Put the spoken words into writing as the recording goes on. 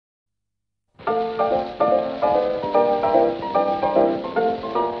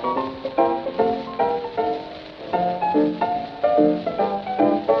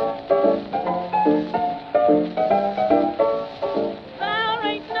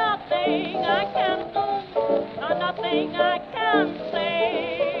nothing I can do, or nothing I can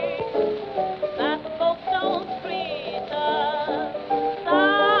say that folks don't criticize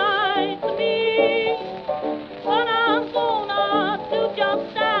me. But I'm gonna do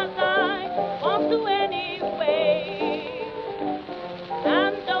just as I want to anyway,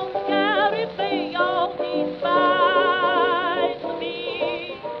 and don't care if they all despise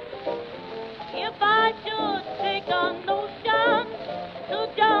me. If I should take a notion to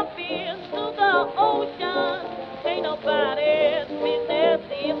jump into the ocean, ain't nobody's business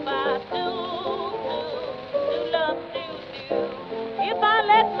if I do love do. If I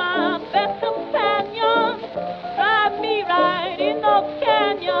let my best companion drive me right in the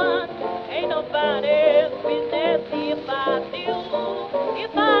canyon, ain't nobody's business if I do.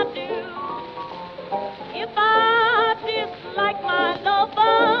 If I dislike my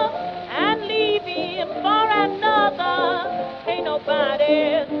lover and leave him for another, ain't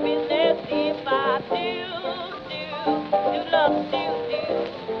nobody's business if I do love do.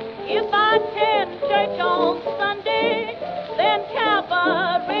 If I attend church on Sunday, then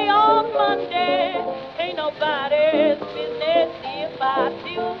cabaret on Monday, ain't nobody's business if I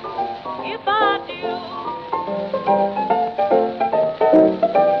do.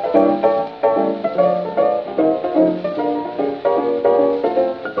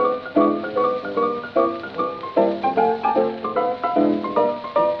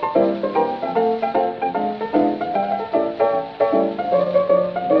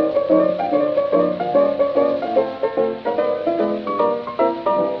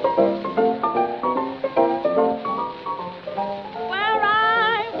 Where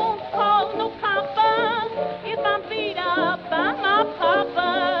I won't call no coppers if I'm beat up by my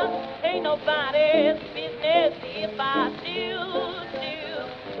papa, ain't nobody's business if I do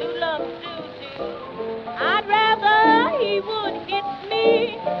love do. I'd rather he would hit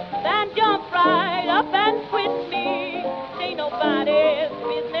me than jump right up and quit me. Ain't nobody's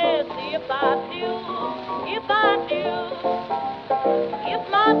business if I do. If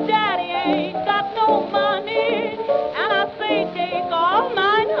my daddy ain't got no money and I say take all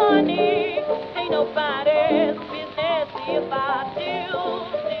mine, honey, ain't nobody's business if I do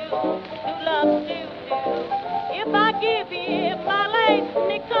love do. If I give him my last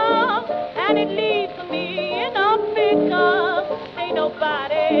nickel and it leaves me in a pickle, ain't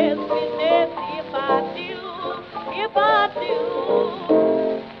nobody's business